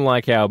 It wasn't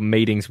like our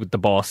meetings with the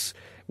boss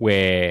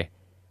where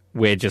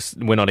we're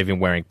not even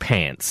wearing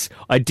pants.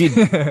 I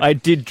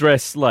did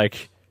dress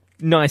like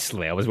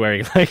nicely. I was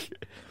wearing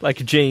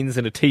like jeans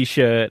and a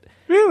t-shirt.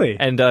 Really?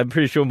 And I'm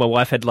pretty sure my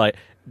wife had like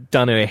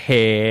done her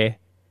hair.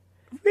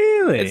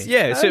 Really?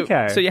 Yeah.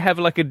 So you have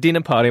like a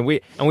dinner party, and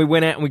we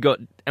went out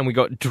and we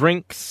got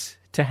drinks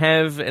to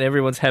have, and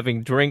everyone's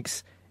having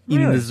drinks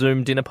in the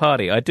Zoom dinner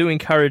party. I do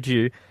encourage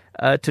you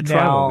to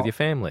try one with your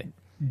family.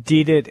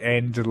 Did it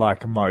end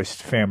like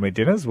most family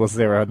dinners? Was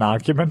there an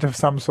argument of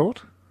some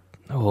sort?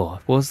 Oh,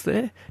 was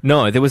there?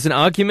 No, there was an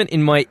argument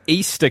in my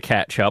Easter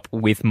catch-up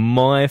with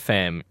my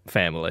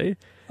family.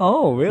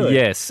 Oh, really?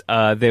 Yes.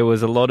 There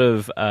was a lot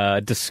of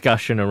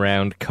discussion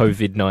around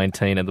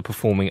COVID-19 and the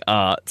performing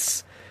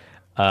arts.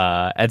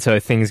 And so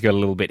things got a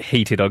little bit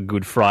heated on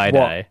Good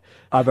Friday.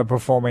 What, are the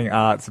performing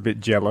arts a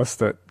bit jealous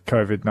that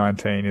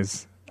COVID-19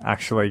 is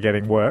actually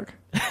getting work?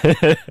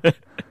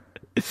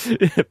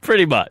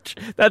 Pretty much.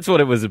 That's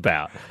what it was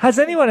about. Has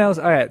anyone else...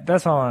 All right,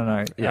 that's what I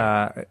want to know,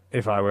 Yeah.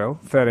 if I will.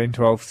 13,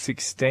 12,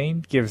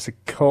 16, give us a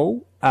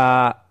call.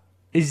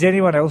 Is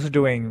anyone else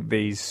doing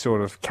these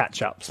sort of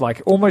catch-ups?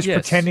 Like almost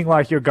pretending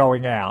like you're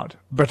going out,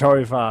 but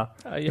over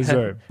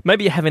Zoom?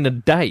 Maybe you're having a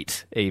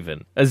date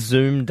even. A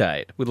Zoom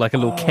date with like a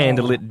little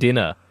candlelit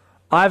dinner.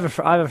 I have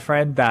a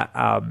friend that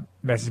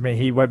messaged me.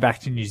 He went back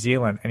to New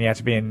Zealand and he had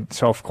to be in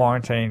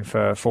self-quarantine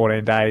for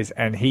 14 days,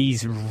 and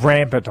he's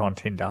rampant on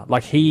Tinder.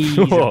 Like he's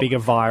a bigger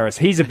virus.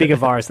 He's a bigger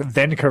virus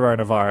than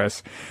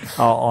coronavirus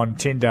on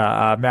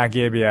Tinder. Mount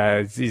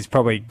Gambier is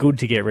probably good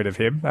to get rid of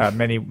him.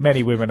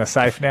 Many women are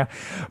safe now.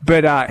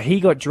 But he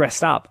got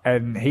dressed up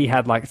and he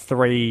had like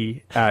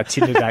 3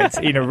 Tinder dates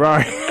in a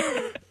row.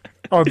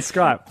 On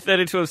Skype.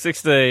 13, 12,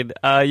 16.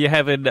 You're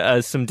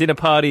having some dinner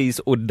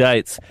parties or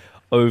dates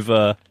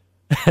over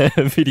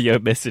video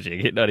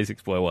messaging at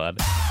 96.1.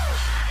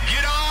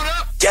 Get on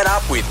up. Get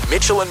up with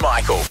Mitchell and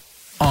Michael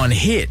on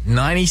Hit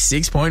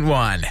 96.1.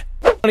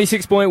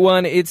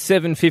 96.1, it's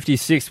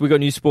 7:56. We got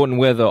new sport and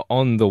weather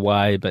on the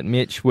way, but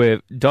Mitch,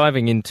 we're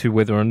diving into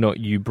whether or not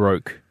you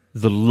broke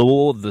the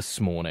law this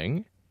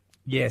morning.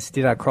 Yes,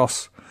 did I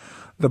cross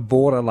the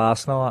border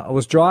last night? I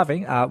was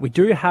driving. We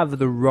do have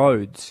the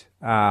roads.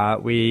 I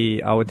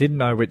didn't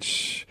know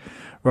which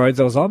roads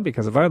I was on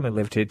because I've only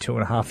lived here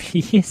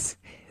 2.5 years.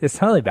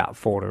 It's only about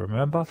 4 to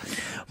remember.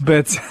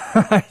 But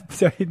I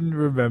didn't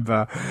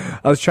remember.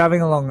 I was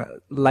travelling along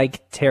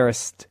Lake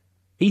Terrace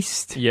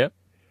East. Yep.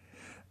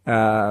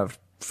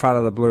 Front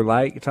of the Blue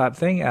Lake type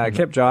thing. I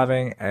kept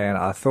driving and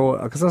I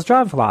thought, because I was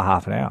driving for like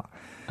half an hour.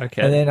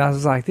 Okay. And then I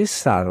was like, this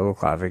started to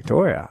look like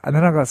Victoria. And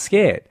then I got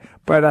scared.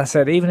 But I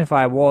said, even if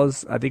I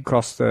did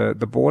cross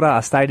the border,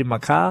 I stayed in my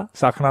car,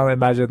 so I can only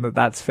imagine that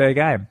that's fair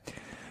game.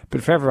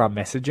 But for everyone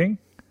messaging,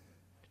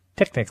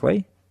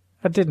 technically,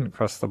 I didn't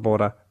cross the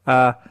border.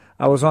 I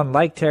was on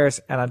Lake Terrace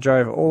and I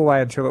drove all the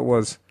way until it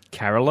was...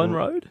 Caroline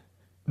Road?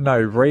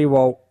 No,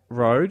 Rewalt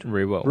Road.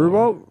 Rewalt.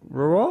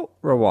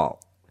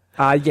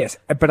 Yes,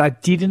 but I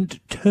didn't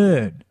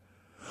turn.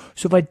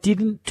 So if I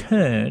didn't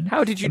turn...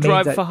 How did you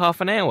drive for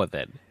half an hour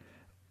then?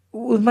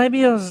 Well,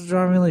 maybe I was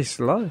driving really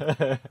slow.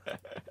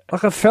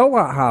 Like, I felt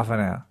like half an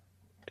hour.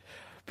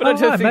 But I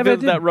don't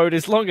think that road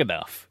is long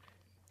enough.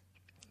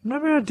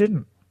 Maybe I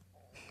didn't.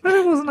 Maybe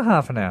it wasn't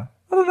half an hour.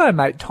 I don't know,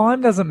 mate.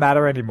 Time doesn't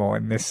matter anymore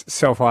in this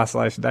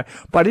self-isolation day.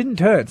 But I didn't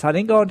turn, so I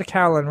didn't go onto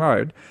Caroline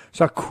Road,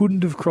 so I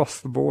couldn't have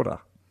crossed the border.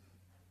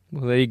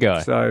 Well, there you go.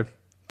 So,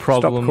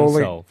 Problem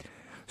solved.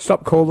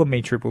 Stop calling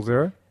me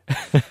 000.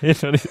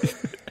 It's an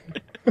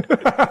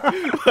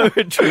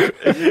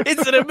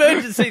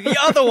emergency the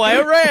other way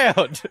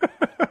around.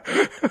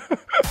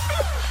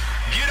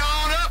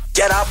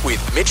 Get up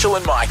with Mitchell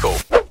and Michael.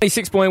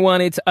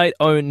 6.1, it's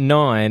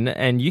 8:09,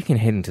 and you can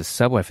head into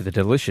Subway for the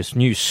delicious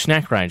new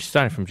snack range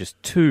starting from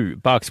just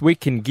 $2. We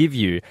can give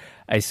you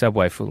a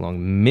Subway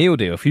full-long meal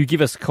deal if you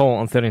give us a call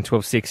on 13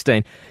 12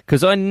 16,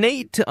 because I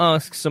need to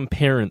ask some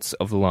parents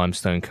of the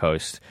Limestone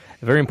Coast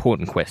a very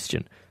important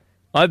question.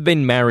 I've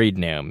been married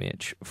now,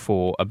 Mitch,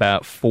 for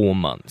about 4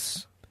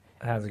 months.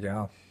 How's it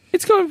going?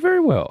 It's going very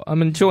well.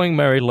 I'm enjoying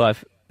married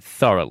life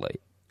thoroughly.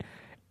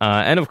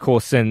 And of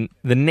course, then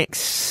the next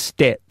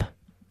step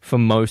for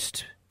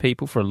most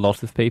people, for a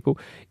lot of people,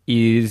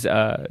 is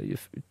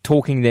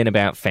talking then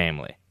about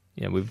family.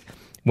 You know, we've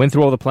went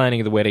through all the planning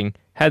of the wedding,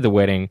 had the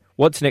wedding.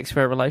 What's next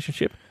for our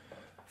relationship?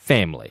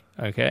 Family.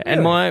 Okay.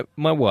 And my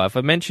wife,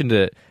 I mentioned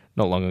it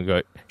not long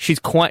ago. She's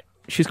quite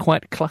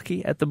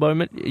clucky at the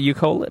moment. You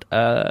call it.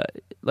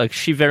 Like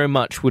she very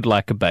much would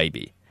like a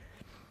baby.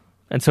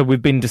 And so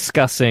we've been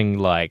discussing,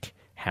 like,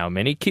 how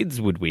many kids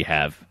would we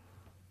have?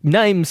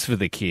 Names for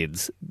the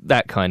kids,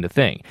 that kind of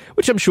thing,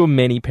 which I'm sure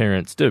many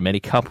parents do. Many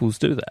couples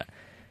do that.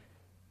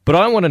 But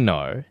I want to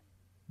know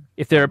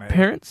if there are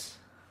parents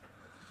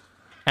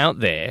out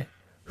there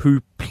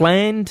who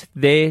planned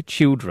their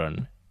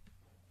children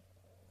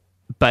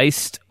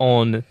based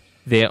on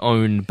their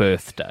own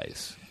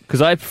birthdays.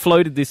 Because I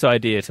floated this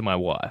idea to my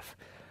wife.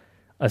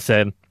 I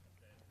said,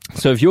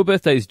 so if your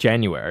birthday is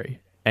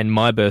January and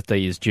my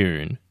birthday is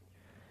June,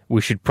 we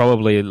should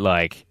probably,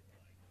 like,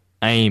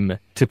 aim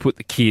to put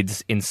the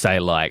kids in, say,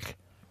 like,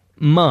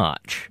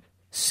 March,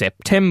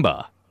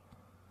 September,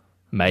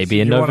 maybe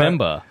in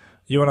November.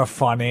 You want to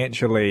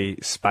financially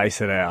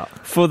space it out.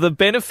 For the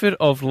benefit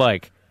of,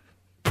 like,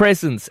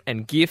 presents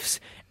and gifts,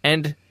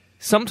 and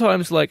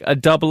sometimes, like, a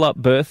double-up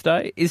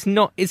birthday it's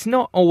not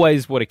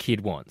always what a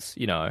kid wants,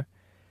 you know?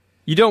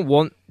 You don't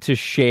want to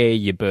share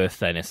your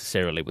birthday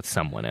necessarily with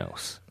someone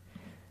else.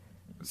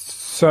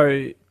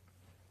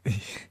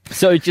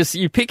 So just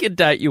you pick a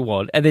date you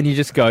want, and then you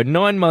just go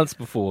 9 months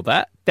before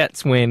that.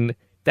 That's when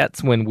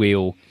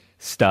we'll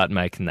start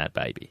making that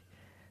baby.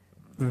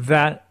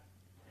 That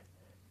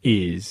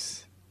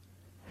is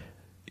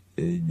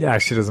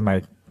actually doesn't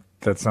make.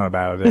 That's not a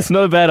bad idea. It's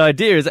not a bad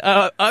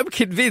idea. I'm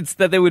convinced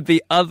that there would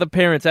be other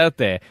parents out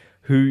there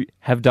who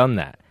have done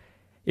that.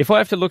 If I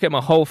have to look at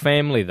my whole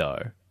family,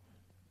 though,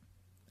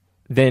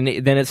 then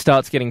it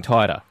starts getting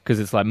tighter because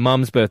it's like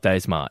mum's birthday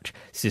is March,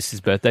 sister's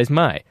birthday is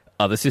May.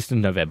 Other sister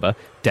November,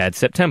 dad's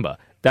September.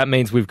 That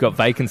means we've got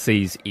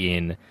vacancies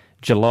in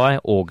July,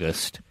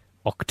 August,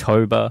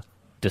 October,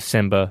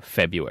 December,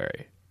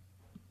 February,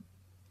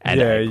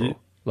 and April.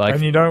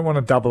 And you don't want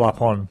to double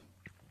up on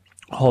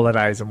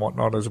holidays and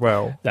whatnot as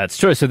well. That's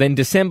true. So then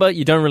December,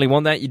 you don't really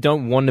want that. You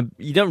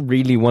don't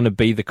really want to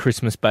be the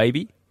Christmas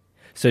baby.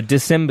 So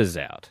December's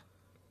out.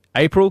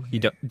 April,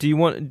 do you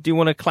want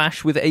to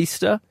clash with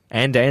Easter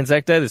and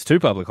Anzac Day? There's 2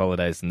 public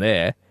holidays in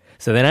there.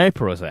 So then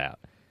April's out.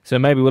 So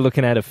maybe we're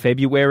looking at a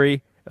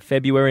February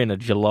and a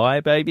July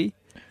baby.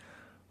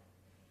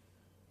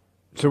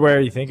 So where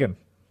are you thinking?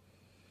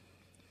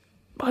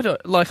 Like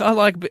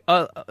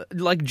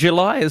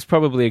July is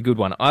probably a good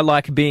one. I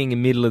like being a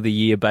middle of the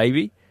year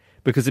baby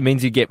because it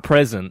means you get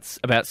presents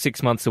about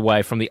 6 months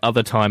away from the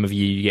other time of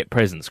year you get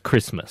presents,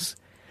 Christmas.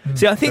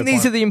 See, I think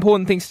these are the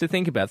important things to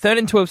think about.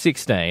 13, 12,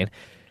 16.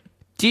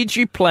 Did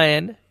you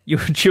plan your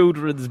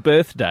children's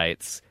birth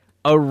dates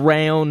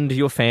around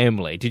your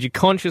family? Did you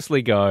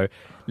consciously go,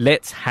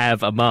 let's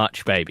have a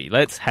March baby,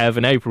 let's have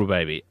an April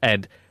baby,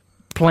 and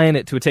plan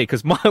it to a T?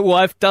 Because my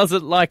wife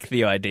doesn't like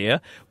the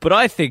idea, but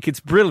I think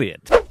it's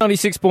brilliant.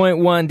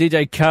 96.1,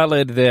 DJ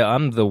Khaled there,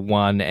 I'm the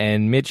one,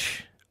 and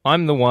Mitch,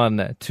 I'm the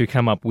one to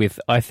come up with,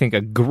 I think,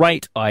 a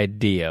great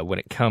idea when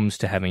it comes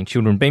to having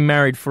children. Been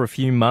married for a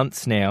few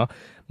months now.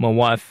 My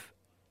wife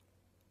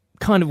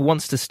kind of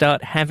wants to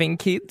start having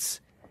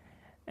kids.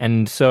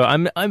 And so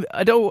I'm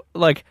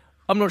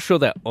not sure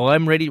that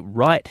I'm ready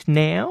right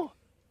now.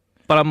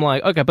 But I'm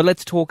like, okay, but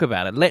let's talk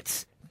about it.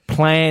 Let's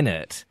plan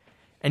it.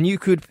 And you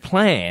could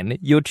plan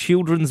your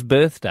children's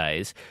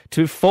birthdays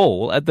to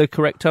fall at the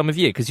correct time of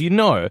year, because you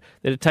know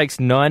that it takes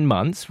 9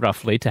 months,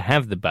 roughly, to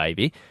have the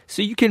baby,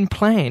 so you can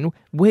plan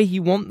where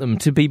you want them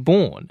to be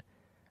born.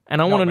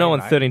 And I want to know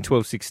on 13,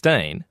 12,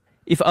 16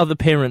 if other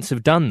parents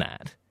have done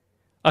that.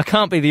 I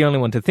can't be the only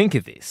one to think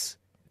of this.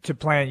 To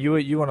plan,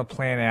 you want to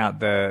plan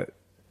out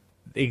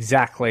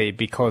exactly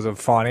because of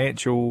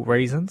financial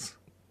reasons?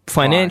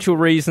 Financial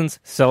reasons,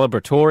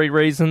 celebratory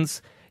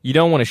reasons. You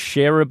don't want to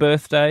share a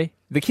birthday.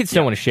 The kids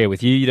don't want to share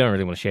with you. You don't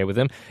really want to share with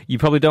them. You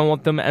probably don't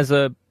want them as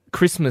a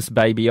Christmas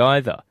baby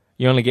either.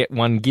 You only get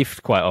one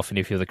gift quite often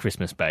if you're the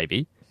Christmas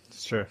baby.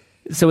 It's true.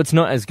 So it's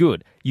not as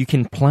good. You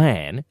can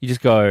plan. You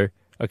just go,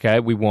 okay,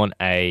 if you want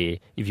a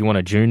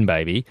June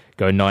baby,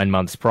 go 9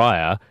 months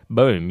prior.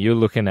 Boom, you're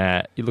looking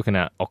at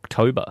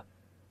October.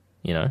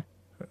 You know.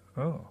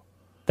 Oh.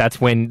 That's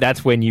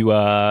when you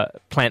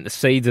plant the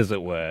seeds, as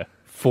it were,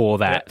 for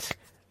that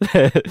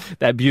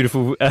that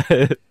beautiful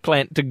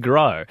plant to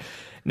grow.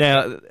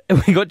 Now,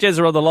 we got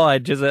Jezza on the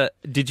line. Jezza,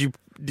 did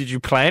you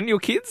plan your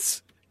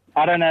kids?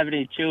 I don't have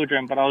any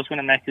children, but I was going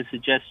to make a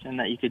suggestion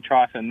that you could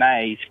try for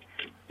May,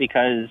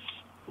 because,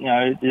 you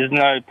know, there's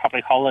no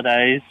public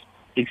holidays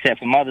except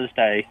for Mother's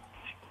Day.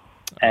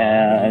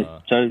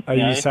 Are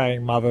you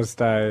saying Mother's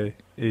Day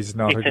is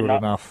not good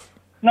enough?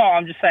 No,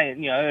 I'm just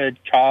saying, you know, a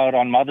child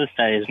on Mother's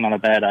Day is not a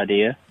bad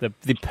idea.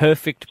 The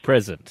perfect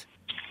present.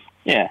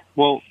 Yeah,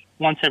 well,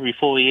 once every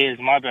 4 years,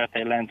 my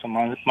birthday lands on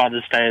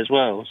Mother's Day as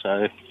well,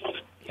 so...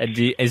 And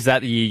is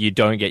that the year you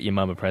don't get your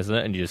mum a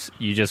present and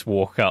you just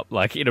walk up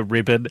like in a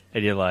ribbon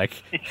and you're like,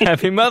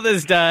 Happy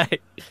Mother's Day?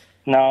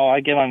 No, I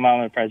get my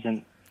mum a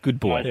present. Good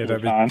boy.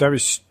 Yeah, don't be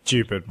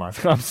stupid, my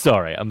friend.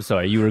 I'm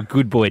sorry. You were a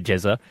good boy,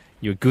 Jezza.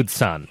 You're a good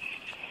son.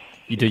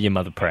 You do your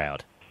mother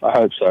proud. I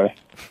hope so.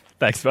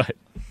 Thanks, mate.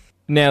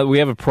 Now, we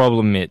have a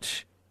problem,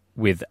 Mitch,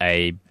 with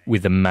a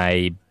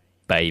May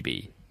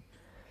baby.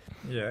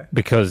 Yeah.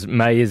 Because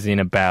May is in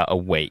about a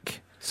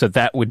week. So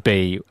that would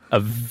be a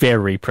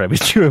very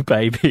premature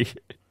baby.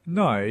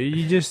 No,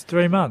 you just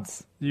 3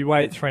 months. You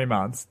wait 3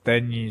 months,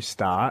 then you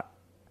start.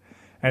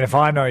 And if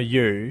I know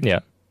you,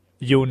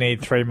 you'll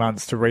need 3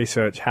 months to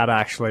research how to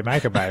actually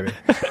make a baby.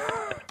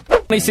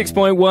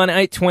 26.1,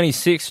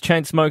 826,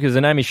 Chainsmokers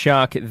and Amy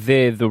Shark,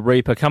 they're the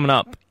Reaper. Coming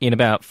up in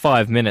about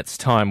 5 minutes'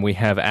 time, we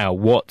have our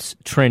What's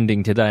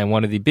Trending Today. And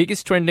one of the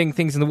biggest trending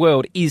things in the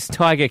world is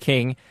Tiger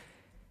King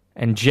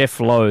and Jeff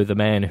Lowe, the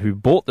man who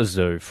bought the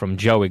zoo from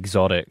Joe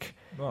Exotic.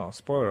 Oh,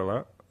 spoiler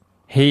alert.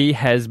 He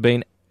has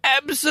been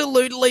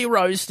absolutely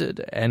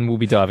roasted, and we'll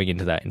be diving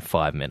into that in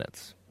 5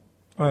 minutes.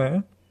 Oh,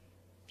 yeah?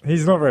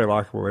 He's not very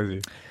likeable, is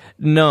he?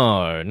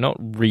 No, not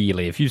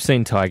really. If you've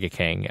seen Tiger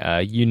King,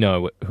 you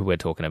know who we're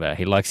talking about.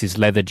 He likes his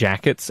leather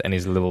jackets and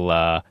his little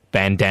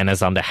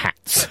bandanas under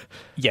hats.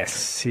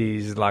 Yes,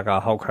 he's like a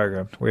Hulk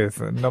Hogan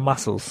with no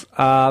muscles.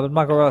 But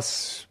Michael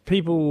Ross,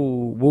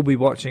 people will be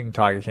watching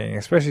Tiger King,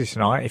 especially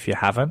tonight if you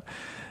haven't,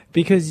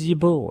 because you're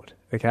bored.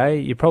 Okay,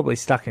 you're probably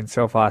stuck in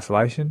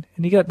self-isolation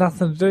and you got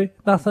nothing to do,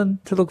 nothing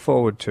to look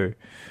forward to.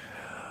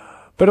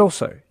 But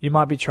also, you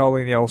might be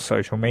trolling the old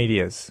social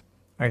medias.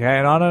 Okay,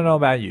 and I don't know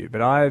about you,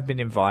 but I have been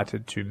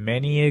invited to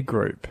many a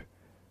group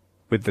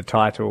with the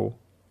title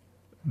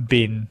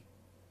Bin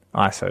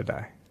ISO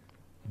Day.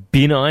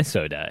 Bin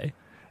ISO Day?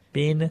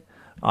 Bin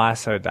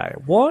ISO Day.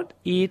 What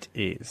it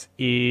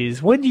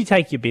is when do you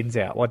take your bins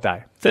out? What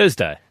day?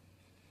 Thursday.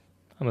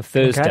 I'm a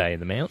Thursday in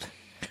the mount.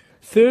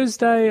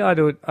 Thursday, I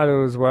do it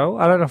as well.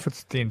 I don't know if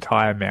it's the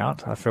entire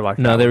amount. I feel like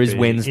no, there is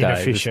Wednesday.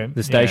 Inefficient.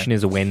 The station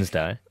is a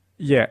Wednesday.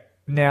 Yeah.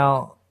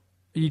 Now,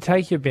 you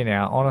take your bin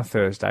out on a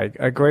Thursday,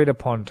 agreed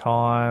upon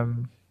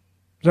time.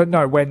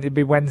 No, it'd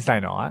be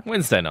Wednesday night.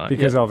 Wednesday night,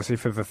 because obviously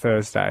for the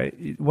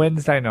Thursday,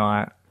 Wednesday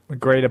night,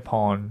 agreed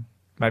upon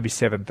maybe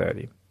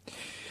 7:30.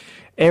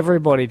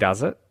 Everybody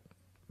does it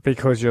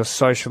because you're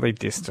socially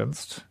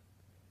distanced.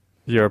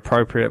 You're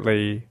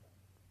appropriately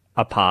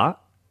apart.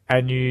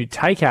 And you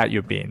take out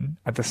your bin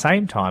at the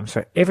same time,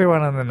 so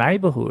everyone in the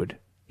neighbourhood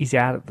is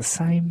out at the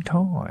same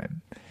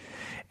time.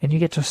 And you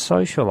get to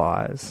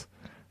socialise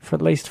for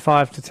at least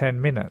 5 to 10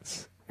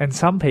 minutes. And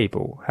some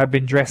people have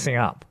been dressing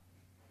up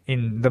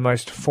in the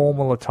most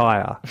formal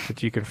attire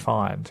that you can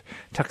find.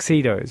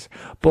 Tuxedos,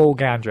 ball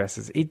gown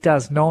dresses. It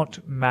does not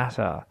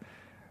matter.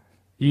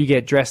 You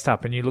get dressed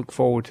up and you look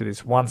forward to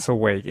this once a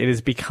week. It has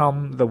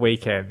become the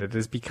weekend. It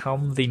has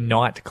become the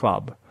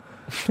nightclub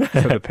for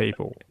the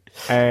people.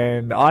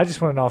 And I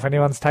just want to know if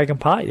anyone's taken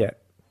part yet.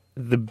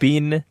 The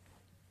bin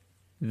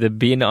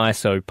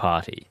ISO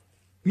party.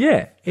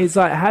 Yeah, it's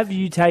like, have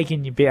you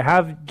taken your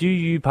bin? Do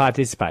you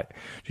participate?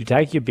 Do you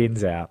take your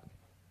bins out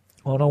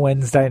on a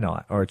Wednesday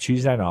night or a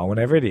Tuesday night,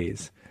 whenever it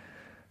is,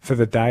 for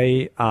the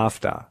day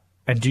after?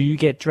 And do you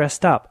get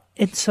dressed up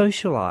and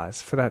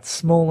socialise for that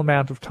small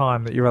amount of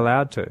time that you're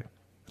allowed to.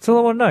 That's all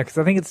I want to know, because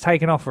I think it's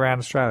taken off around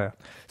Australia.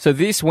 So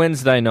this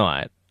Wednesday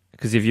night,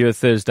 because if you're a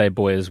Thursday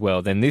boy as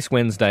well, then this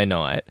Wednesday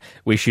night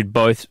we should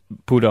both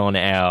put on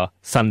our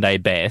Sunday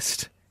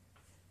best,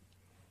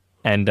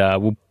 and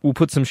we'll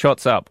put some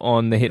shots up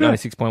on the Hit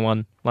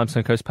 96.1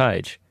 Limestone Coast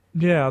page.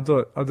 Yeah, I'll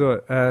do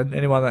it. And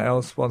anyone that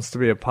else wants to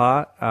be a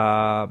part,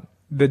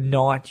 the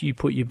night you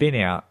put your bin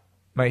out,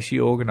 make sure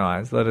you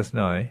organise, let us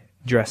know,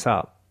 dress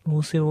up, and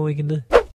we'll see what we can do.